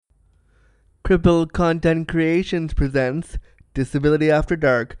Crippled Content Creations presents Disability After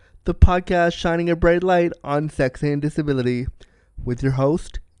Dark, the podcast shining a bright light on sex and disability, with your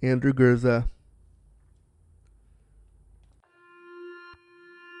host, Andrew Gurza.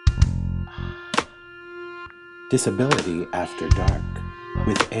 Disability After Dark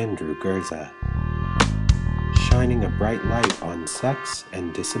with Andrew Gurza, shining a bright light on sex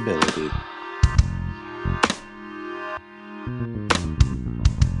and disability.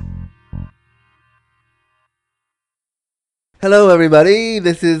 Hello everybody,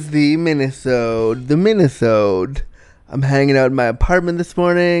 this is the Minnesota. I'm hanging out in my apartment this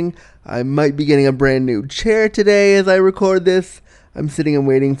morning. I might be getting a brand new chair today as I record this. I'm sitting and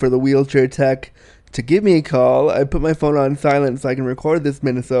waiting for the wheelchair tech to give me a call. I put my phone on silent so I can record this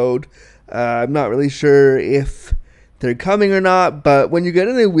Minnesota. I'm not really sure if they're coming or not, but when you get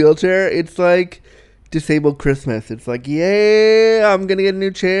in a wheelchair, it's like disabled Christmas. It's like, yeah, I'm gonna get a new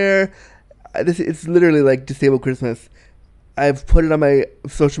chair. It's literally like disabled Christmas. I've put it on my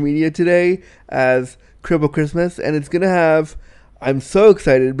social media today as Cripple Christmas, and it's going to have, I'm so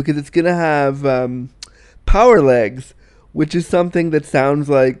excited because it's going to have power legs, which is something that sounds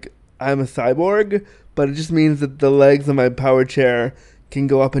like I'm a cyborg, but it just means that the legs on my power chair can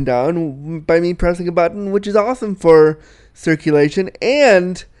go up and down by me pressing a button, which is awesome for circulation,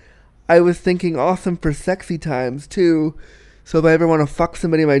 and I was thinking awesome for sexy times too. So if I ever want to fuck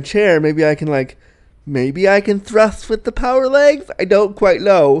somebody in my chair, maybe I can thrust with the power legs? I don't quite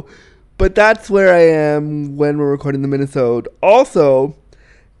know. But that's where I am when we're recording the Minnesota. Also,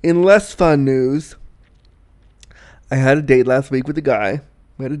 in less fun news, I had a date last week with a guy.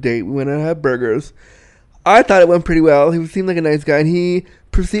 We had a date. We went out and had burgers. I thought it went pretty well. He seemed like a nice guy. And he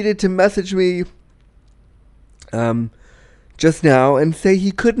proceeded to message me just now and say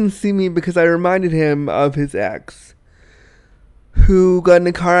he couldn't see me because I reminded him of his ex, who got in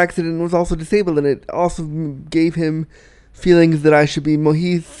a car accident and was also disabled, and it also gave him feelings that I should be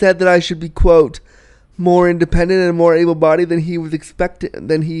he said that I should be, quote, more independent and more able-bodied than he was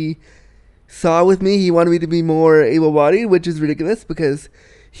than he saw with me. He wanted me to be more able-bodied, which is ridiculous because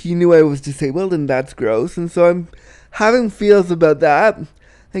he knew I was disabled, and that's gross. And so I'm having feels about that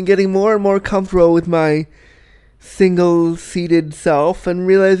and getting more and more comfortable with my single-seated self and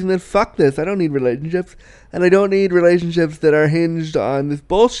realizing that fuck this, I don't need relationships, and I don't need relationships that are hinged on this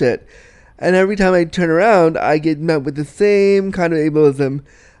bullshit. And every time I turn around, I get met with the same kind of ableism,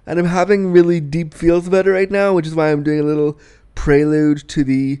 and I'm having really deep feels about it right now, which is why I'm doing a little prelude to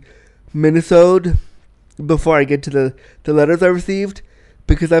the Minnesota before I get to the letters I received,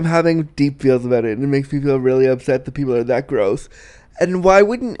 because I'm having deep feels about it, and it makes me feel really upset that people are that gross. And why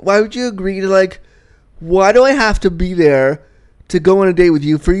would you agree to, like, why do I have to be there to go on a date with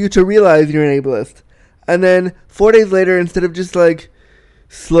you for you to realize you're an ableist? And then 4 days later, instead of just, like,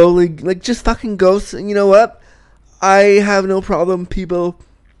 slowly, like, just fucking ghost. And you know what? I have no problem people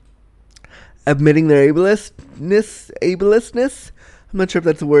admitting their ableistness. I'm not sure if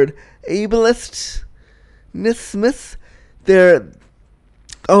that's a word. Ableistness. Their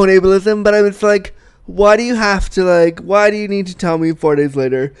own ableism. But it's like, why do you have to, like, why do you need to tell me 4 days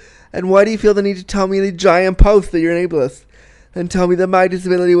later? And why do you feel the need to tell me in a giant post that you're an ableist? And tell me that my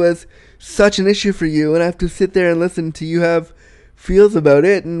disability was such an issue for you, and I have to sit there and listen to you have feels about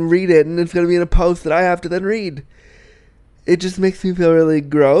it and read it, and it's going to be in a post that I have to then read. It just makes me feel really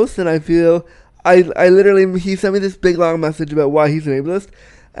gross, and I feel, I literally, he sent me this big long message about why he's an ableist,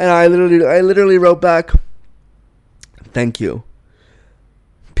 and I literally wrote back, thank you,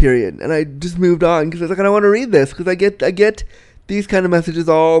 period. And I just moved on, because I was like, I don't want to read this, because I get these kind of messages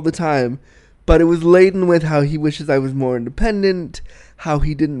all the time. But it was laden with how he wishes I was more independent, how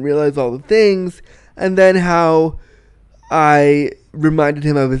he didn't realize all the things, and then how I reminded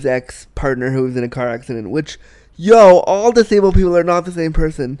him of his ex-partner who was in a car accident, which, all disabled people are not the same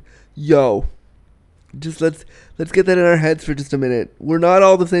person. Just let's get that in our heads for just a minute. We're not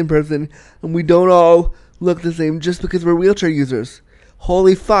all the same person, and we don't all look the same just because we're wheelchair users.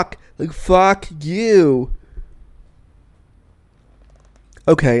 Holy fuck. Like, fuck you.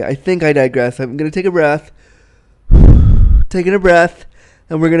 Okay, I think I digress. I'm going to take a breath. Taking a breath.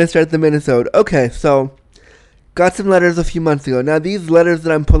 And we're going to start the Minnesota. Okay, so got some letters a few months ago. Now, these letters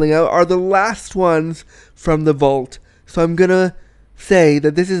that I'm pulling out are the last ones from the vault. So I'm going to say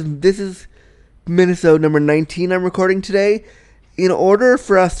that this is Minnesota number 19 I'm recording today. In order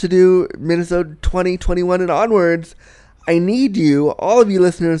for us to do Minnesota 2021 and onwards, I need you, all of you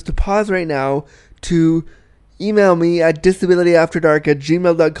listeners, to pause right now to email me at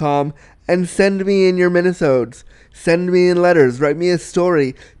disabilityafterdark@gmail.com and send me in your Minnesotas. Send me in letters. Write me a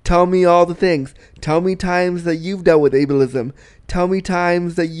story. Tell me all the things. Tell me times that you've dealt with ableism. Tell me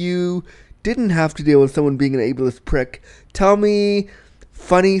times that you didn't have to deal with someone being an ableist prick. Tell me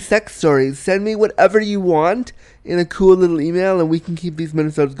funny sex stories. Send me whatever you want in a cool little email, and we can keep these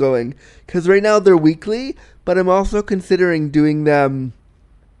minisodes going. Because right now they're weekly, but I'm also considering doing them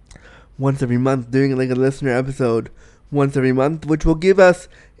once every month, doing like a listener episode once every month, which will give us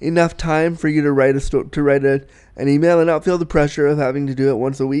enough time for you to write an email and not feel the pressure of having to do it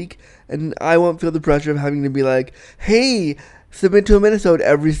once a week. And I won't feel the pressure of having to be like, hey, submit to a minisode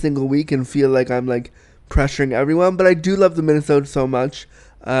every single week and feel like I'm like pressuring everyone. But I do love the minisodes so much.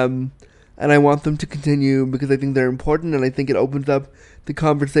 And I want them to continue because I think they're important, and I think it opens up the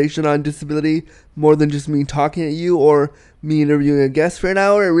conversation on disability more than just me talking at you or me interviewing a guest for an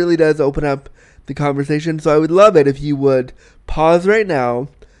hour. It really does open up the conversation. So I would love it if you would pause right now,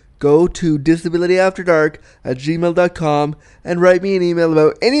 go to disabilityafterdark@gmail.com and write me an email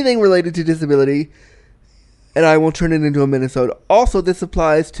about anything related to disability, and I will turn it into a minisode. Also, this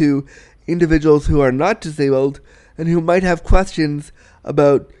applies to individuals who are not disabled and who might have questions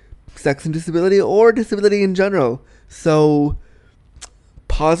about sex and disability or disability in general. So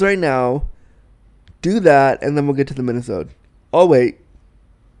pause right now, do that, and then we'll get to the minisode. Oh, wait.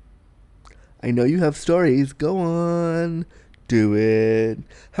 I know you have stories. Go on. Do it.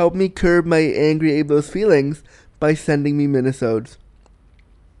 Help me curb my angry ableist feelings by sending me minisodes.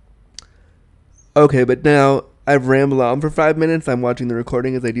 Okay, but now I've rambled on for 5 minutes. I'm watching the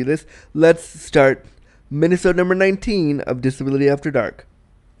recording as I do this. Let's start minisode number 19 of Disability After Dark.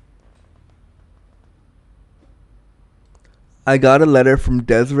 I got a letter from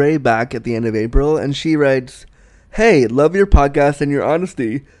Desiree back at the end of April, and she writes, "Hey, love your podcast and your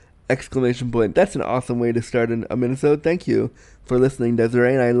honesty!" Exclamation point. That's an awesome way to start a minisode. Thank you for listening,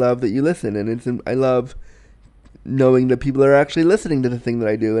 Desiree, and I love that you listen, and I love knowing that people are actually listening to the thing that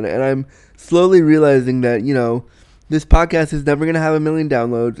I do, and I'm slowly realizing that, you know, this podcast is never going to have 1 million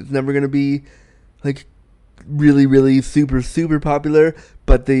downloads. It's never going to be, like, really, really super, super popular,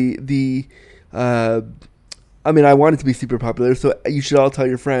 but I want it to be super popular, so you should all tell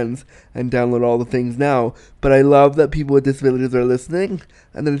your friends and download all the things now. But I love that people with disabilities are listening,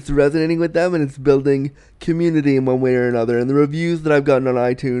 and that it's resonating with them, and it's building community in one way or another. And the reviews that I've gotten on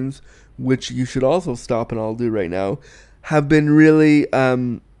iTunes, which you should also stop and all do right now, have been really,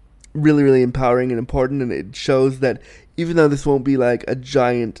 really, really empowering and important. And it shows that even though this won't be like a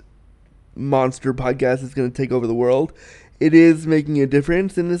giant monster podcast that's going to take over the world, it is making a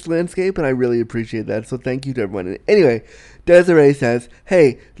difference in this landscape, and I really appreciate that. So thank you to everyone. And anyway, Desiree says,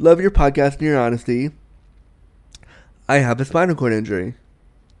 "Hey, love your podcast and your honesty. I have a spinal cord injury."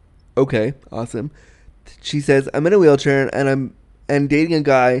 Okay, awesome. She says, "I'm in a wheelchair and I'm dating a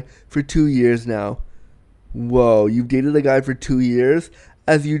guy for 2 years now." Whoa, you've dated a guy for 2 years?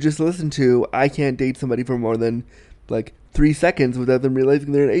 As you just listened to, I can't date somebody for more than like 3 seconds without them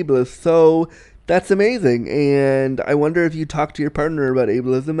realizing they're an ableist. So that's amazing, and I wonder if you talk to your partner about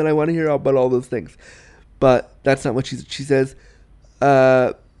ableism, and I want to hear about all those things. But that's not what she says.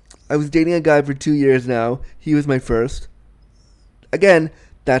 I was dating a guy for 2 years now. He was my first. Again,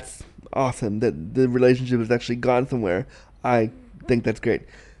 that's awesome that the relationship has actually gone somewhere. I think that's great.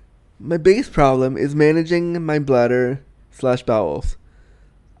 My biggest problem is managing my bladder/bowels.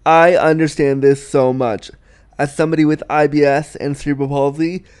 I understand this so much. As somebody with IBS and cerebral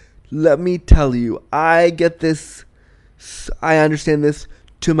palsy, let me tell you, I get this. I understand this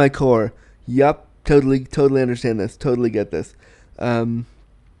to my core. Yup, totally understand this. Totally get this.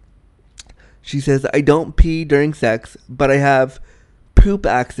 She says, "I don't pee during sex, but I have poop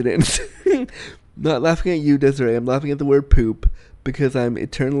accidents." Not laughing at you, Desiree. I'm laughing at the word poop because I'm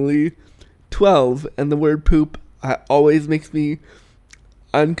eternally 12, and the word poop always makes me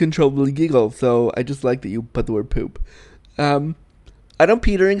uncontrollably giggle. So I just like that you put the word poop. I don't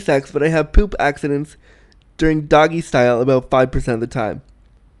pee during sex, but I have poop accidents during doggy style about 5% of the time.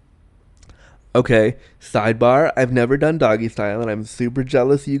 Okay, sidebar, I've never done doggy style, and I'm super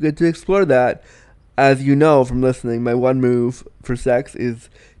jealous you get to explore that. As you know from listening, my one move for sex is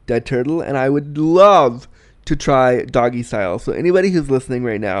dead turtle, and I would love to try doggy style. So anybody who's listening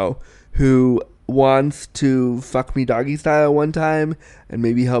right now who wants to fuck me doggy style one time and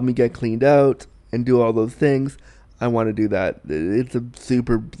maybe help me get cleaned out and do all those things, I want to do that. It's a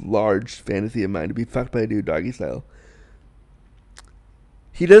super large fantasy of mine to be fucked by a dude doggy style.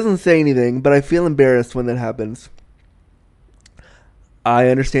 He doesn't say anything, but I feel embarrassed when that happens. I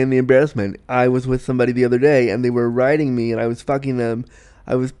understand the embarrassment. I was with somebody the other day, and they were riding me, and I was fucking them.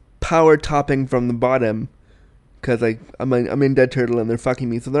 I was power topping from the bottom, because I'm in dead turtle, and they're fucking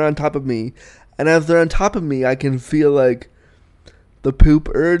me, so they're on top of me. And as they're on top of me, I can feel, like, the poop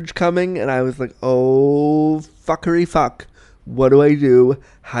urge coming, and I was like, oh, fuckery fuck. What do I do?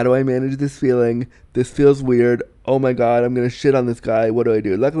 How do I manage this feeling? This feels weird. Oh my god, I'm gonna shit on this guy. What do I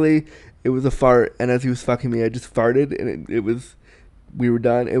do? Luckily, it was a fart, and as he was fucking me, I just farted, and we were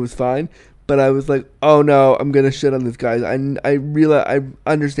done. It was fine. But I was like, oh no, I'm gonna shit on this guy. I realize, I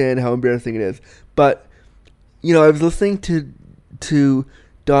understand how embarrassing it is. But, I was listening to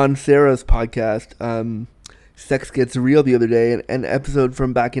Dawn Sarah's podcast, Sex Gets Real, the other day, an episode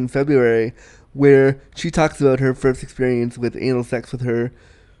from back in February, where she talks about her first experience with anal sex with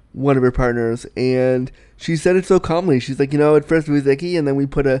one of her partners, and she said it so calmly. She's like, at first it was icky, and then we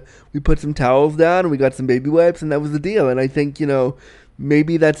put some towels down, and we got some baby wipes, and that was the deal. And I think,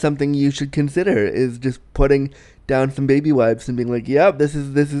 maybe that's something you should consider, is just putting down some baby wipes and being like, yep, this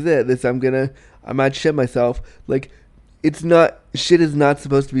is it. I might shit myself. Like, shit is not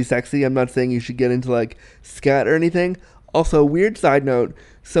supposed to be sexy. I'm not saying you should get into, like, scat or anything. Also, weird side note,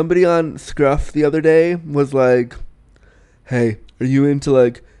 somebody on Scruff the other day was like, hey, are you into,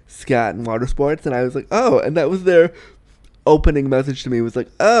 like, scat and water sports? And I was like, oh, and that was their opening message to me, was like,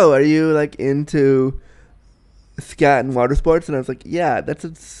 oh, are you, like, into scat and water sports? And I was like, yeah, that's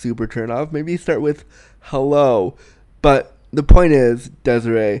a super turn off. Maybe start with hello. But the point is,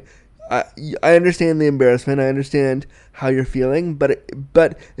 Desiree, I understand the embarrassment. I understand how you're feeling. But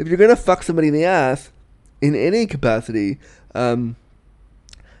if you're gonna fuck somebody in the ass in any capacity,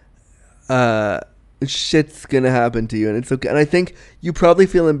 shit's gonna happen to you, and it's okay. And I think you probably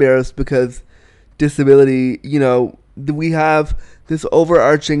feel embarrassed because disability, we have this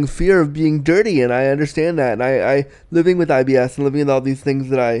overarching fear of being dirty, and I understand that. And I living with IBS and living with all these things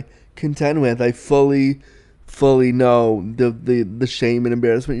that I contend with, I fully know the shame and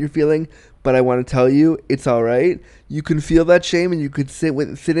embarrassment you're feeling. But I want to tell you, it's all right. You can feel that shame, and you could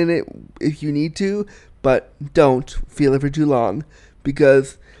sit in it if you need to, but don't feel it for too long,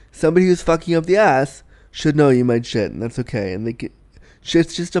 because somebody who's fucking up the ass should know you might shit, and that's okay. And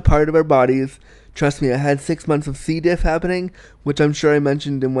shit's just a part of our bodies. Trust me, I had 6 months of C. diff happening, which I'm sure I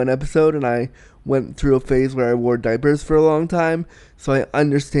mentioned in one episode, and I went through a phase where I wore diapers for a long time, so I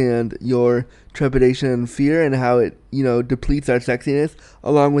understand your trepidation and fear and how it, depletes our sexiness,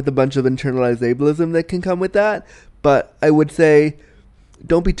 along with a bunch of internalized ableism that can come with that. But I would say,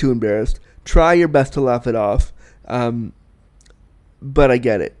 don't be too embarrassed. Try your best to laugh it off. But I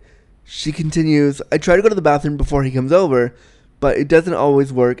get it. She continues, I try to go to the bathroom before he comes over, but it doesn't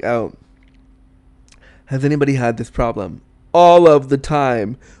always work out. Has anybody had this problem? All of the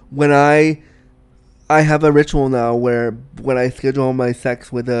time. When I have a ritual now where when I schedule my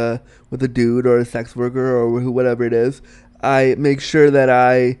sex with a dude or a sex worker or whatever it is, I make sure that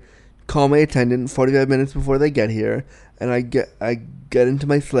I call my attendant 45 minutes before they get here, and I get into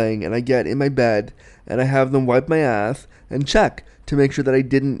my sling, and I get in my bed, and I have them wipe my ass and check to make sure that I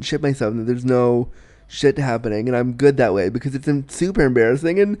didn't shit myself, and that there's no shit happening, and I'm good that way, because it's super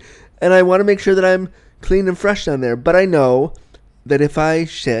embarrassing, and I want to make sure that I'm clean and fresh down there. But I know that if I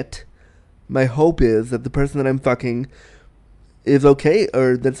shit, my hope is that the person that I'm fucking is okay,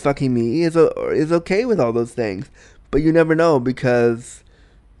 or that's fucking me is okay with all those things. But you never know, because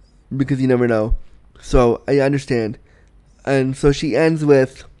you never know. So I understand. And so she ends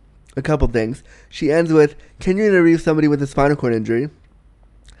with a couple things. She ends with, can you interview somebody with a spinal cord injury?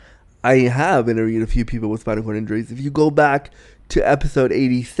 I have interviewed a few people with spinal cord injuries. If you go back to episode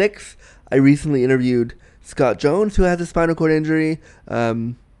 86, I recently interviewed Scott Jones, who has a spinal cord injury.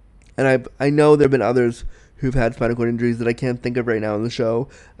 And I know there have been others who've had spinal cord injuries that I can't think of right now on the show.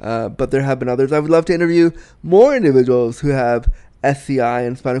 But there have been others. I would love to interview more individuals who have SCI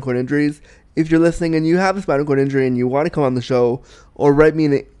and spinal cord injuries. If you're listening and you have a spinal cord injury and you want to come on the show, or write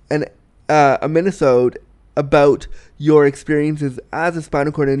me a minisode about your experiences as a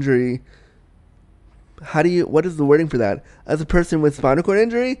spinal cord injury, what is the wording for that? As a person with spinal cord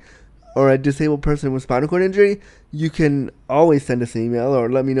injury, or a disabled person with spinal cord injury, you can always send us an email or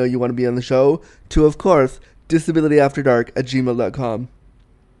let me know you want to be on the show to, of course, disabilityafterdark@gmail.com.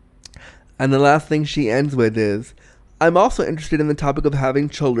 And the last thing she ends with is, I'm also interested in the topic of having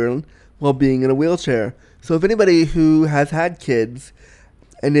children while being in a wheelchair. So if anybody who has had kids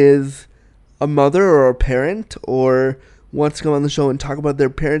and is a mother or a parent or wants to come on the show and talk about their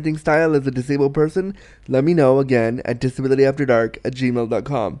parenting style as a disabled person, let me know again at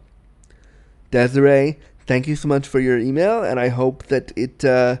disabilityafterdark@gmail.com. Desiree, thank you so much for your email, and I hope that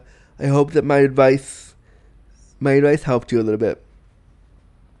my advice helped you a little bit.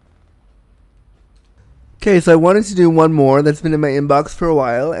 Okay, so I wanted to do one more that's been in my inbox for a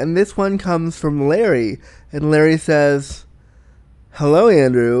while, and this one comes from Larry. And Larry says, hello,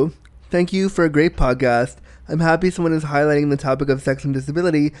 Andrew. Thank you for a great podcast. I'm happy someone is highlighting the topic of sex and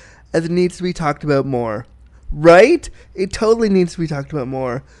disability, as it needs to be talked about more. Right? It totally needs to be talked about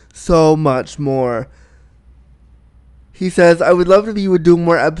more. So much more. He says, I would love if you would do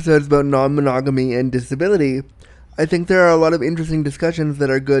more episodes about non-monogamy and disability. I think there are a lot of interesting discussions that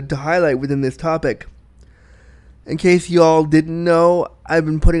are good to highlight within this topic. In case you all didn't know, I've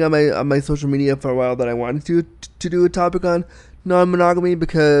been putting on my social media for a while that I wanted to do a topic on non-monogamy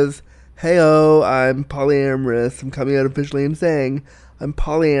because, hey-oh, I'm polyamorous. I'm coming out officially and saying I'm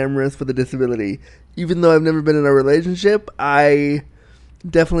polyamorous with a disability. Even though I've never been in a relationship, I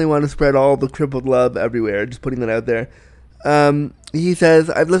definitely want to spread all the crippled love everywhere. Just putting that out there. He says,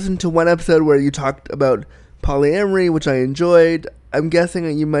 I've listened to one episode where you talked about polyamory, which I enjoyed. I'm guessing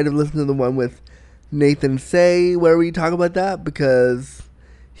that you might have listened to the one with Nathan Say, where we talk about that, because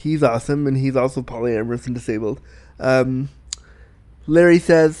he's awesome, and he's also polyamorous and disabled. Larry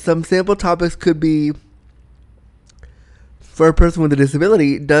says, some sample topics could be, for a person with a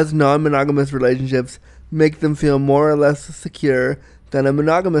disability, does non-monogamous relationships make them feel more or less secure than a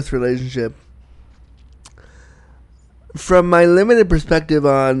monogamous relationship? From my limited perspective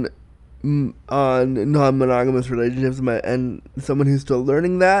on non-monogamous relationships and someone who's still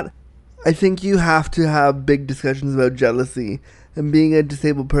learning that, I think you have to have big discussions about jealousy and being a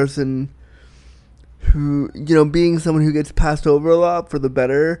disabled person who, being someone who gets passed over a lot for the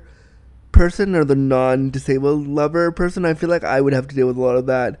better person or the non-disabled lover person. I feel like I would have to deal with a lot of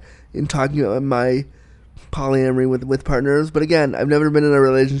that in talking about my polyamory with partners. But again, I've never been in a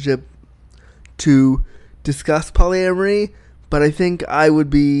relationship to discuss polyamory, but I think I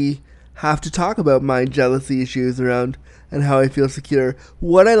would have to talk about my jealousy issues around and how I feel secure.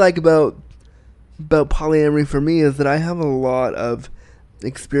 What I like about polyamory for me is that I have a lot of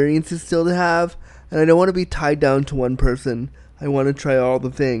experiences still to have, and I don't want to be tied down to one person. I want to try all the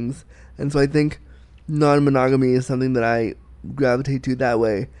things. And so I think non-monogamy is something that I gravitate to that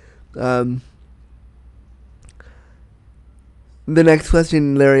way. The next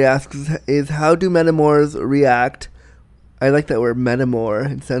question Larry asks is, how do metamors react? I like that word, metamor.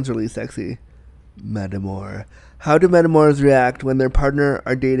 It sounds really sexy. Metamor. How do metamors react when their partner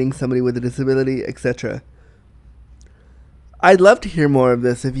are dating somebody with a disability, etc.? I'd love to hear more of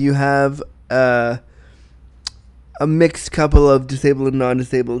this. If you have a mixed couple of disabled and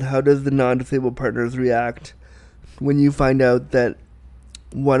non-disabled, how does the non-disabled partners react when you find out that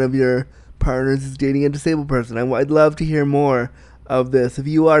one of your partners is dating a disabled person? I'd love to hear more of this. If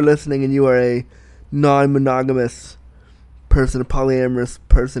you are listening and you are a non-monogamous person, a polyamorous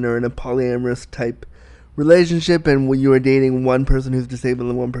person, or in a polyamorous type relationship, and you are dating one person who's disabled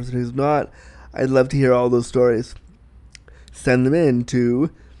and one person who's not, I'd love to hear all those stories. Send them in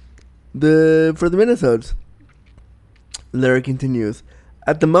for the minisodes. Larry continues,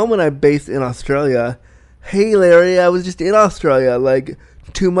 at the moment I'm based in Australia. Hey Larry, I was just in Australia like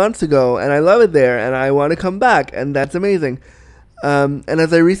 2 months ago, and I love it there, and I want to come back, and that's amazing. And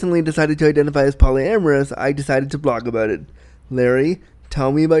as I recently decided to identify as polyamorous, I decided to blog about it. Larry,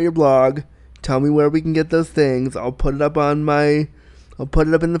 tell me about your blog. Tell me where we can get those things. I'll put it up in the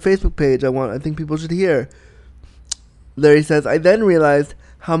Facebook page. I think people should hear. Larry says, I then realized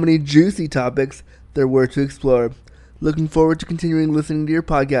how many juicy topics there were to explore. Looking forward to continuing listening to your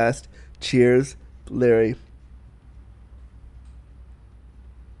podcast. Cheers, Larry.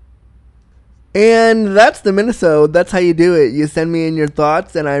 And that's the minisode. That's how you do it. You send me in your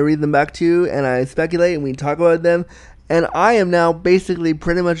thoughts, and I read them back to you, and I speculate, and we talk about them. And I am now basically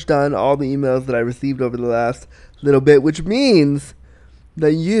pretty much done all the emails that I received over the last little bit, which means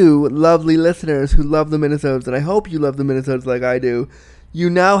that you, lovely listeners who love the minisodes, and I hope you love the minisodes like I do, you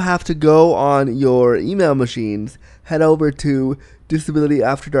now have to go on your email machines, head over to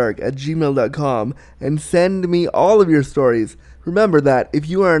disabilityafterdark@gmail.com, and send me all of your stories. Remember that if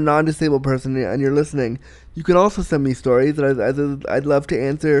you are a non-disabled person and you're listening, you can also send me stories. I'd love to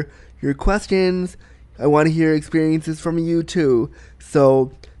answer your questions. I want to hear experiences from you too.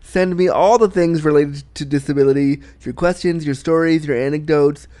 So send me all the things related to disability, your questions, your stories, your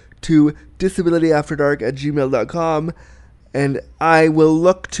anecdotes, to disabilityafterdark@gmail.com. And I will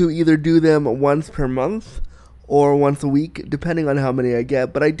look to either do them once per month or once a week, depending on how many I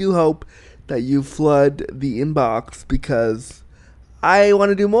get. But I do hope that you flood the inbox because I want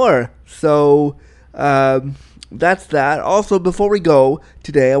to do more. So that's that. Also, before we go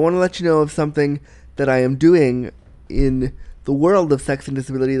today, I want to let you know of something that I am doing in the world of sex and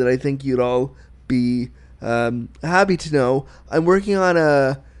disability that I think you'd all be happy to know. I'm working on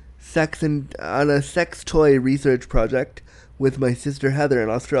a sex toy research project with my sister Heather in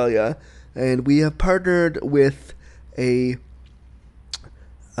Australia, and we have partnered with a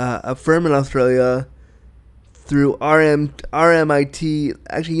firm in Australia through RMIT.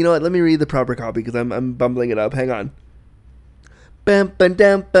 Actually, you know what? Let me read the proper copy because I'm bumbling it up. Hang on. Bam, bam,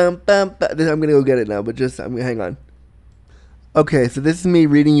 bam, bam, bam, bam. I'm gonna go get it now, but hang on. Okay, so this is me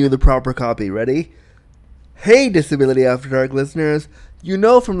reading you the proper copy. Ready? Hey, Disability After Dark listeners. You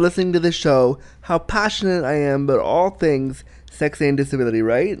know from listening to this show how passionate I am about all things sex and disability,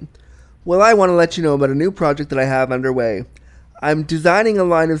 right? Well, I want to let you know about a new project that I have underway. I'm designing a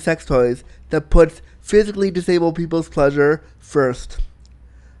line of sex toys that puts physically disabled people's pleasure first.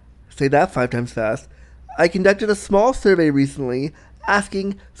 Say that 5 times fast. I conducted a small survey recently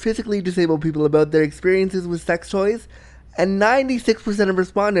asking physically disabled people about their experiences with sex toys, and 96% of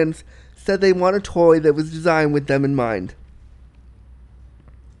respondents said they want a toy that was designed with them in mind.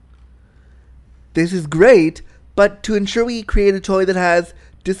 This is great, but to ensure we create a toy that has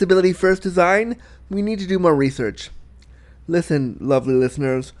disability first design, we need to do more research. Listen, lovely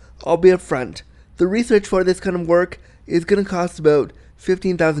listeners, I'll be upfront. The research for this kind of work is going to cost about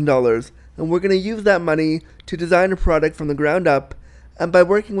 $15,000, and we're going to use that money to design a product from the ground up, and by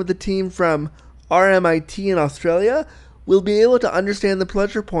working with a team from RMIT in Australia, we'll be able to understand the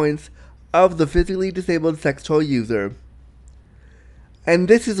pleasure points of the physically disabled sex toy user. And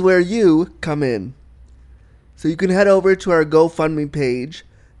this is where you come in. So you can head over to our GoFundMe page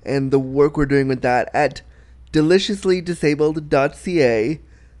and the work we're doing with that at deliciouslydisabled.ca.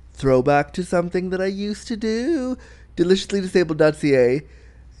 Throwback to something that I used to do. Deliciouslydisabled.ca.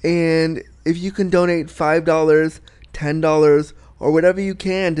 And if you can donate $5, $10, or whatever you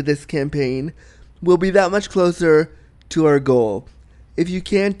can to this campaign, we'll be that much closer to our goal. If you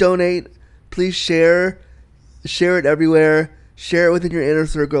can't donate, please share it everywhere, share it within your inner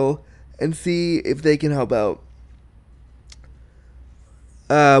circle, and see if they can help out.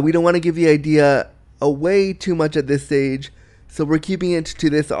 We don't want to give the idea away too much at this stage, so we're keeping it to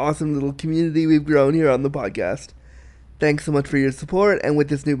this awesome little community we've grown here on the podcast. Thanks so much for your support and with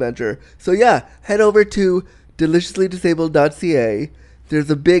this new venture. So yeah, head over to deliciouslydisabled.ca. There's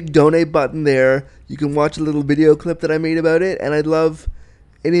a big donate button there. You can watch a little video clip that I made about it, and I'd love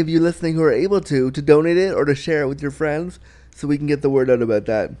any of you listening who are able to donate it or to share it with your friends so we can get the word out about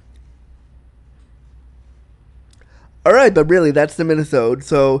that. Alright, but really, that's the minisode.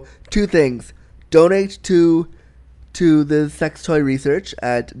 So, 2 things. Donate to the sex toy research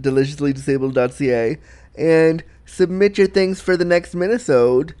at deliciouslydisabled.ca, and submit your things for the next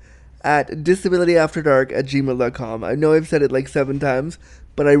minisode at disabilityafterdark@gmail.com. I know I've said it like 7 times,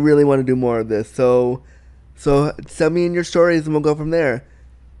 but I really want to do more of this. So send me in your stories and we'll go from there.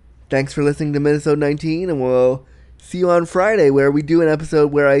 Thanks for listening to Minisode 19, and we'll see you on Friday where we do an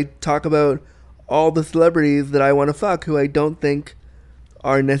episode where I talk about all the celebrities that I want to fuck who I don't think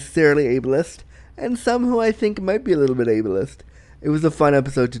are necessarily ableist, and some who I think might be a little bit ableist. It was a fun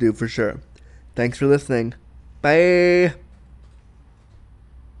episode to do for sure. Thanks for listening. Bye!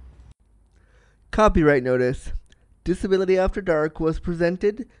 Copyright notice. Disability After Dark was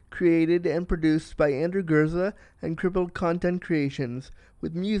presented, created, and produced by Andrew Gurza and Crippled Content Creations,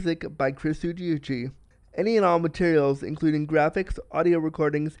 with music by Chris Ujiuchi. Any and all materials, including graphics, audio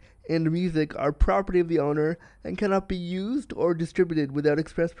recordings, and music, are property of the owner and cannot be used or distributed without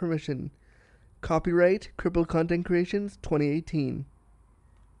express permission. Copyright Crippled Content Creations 2018.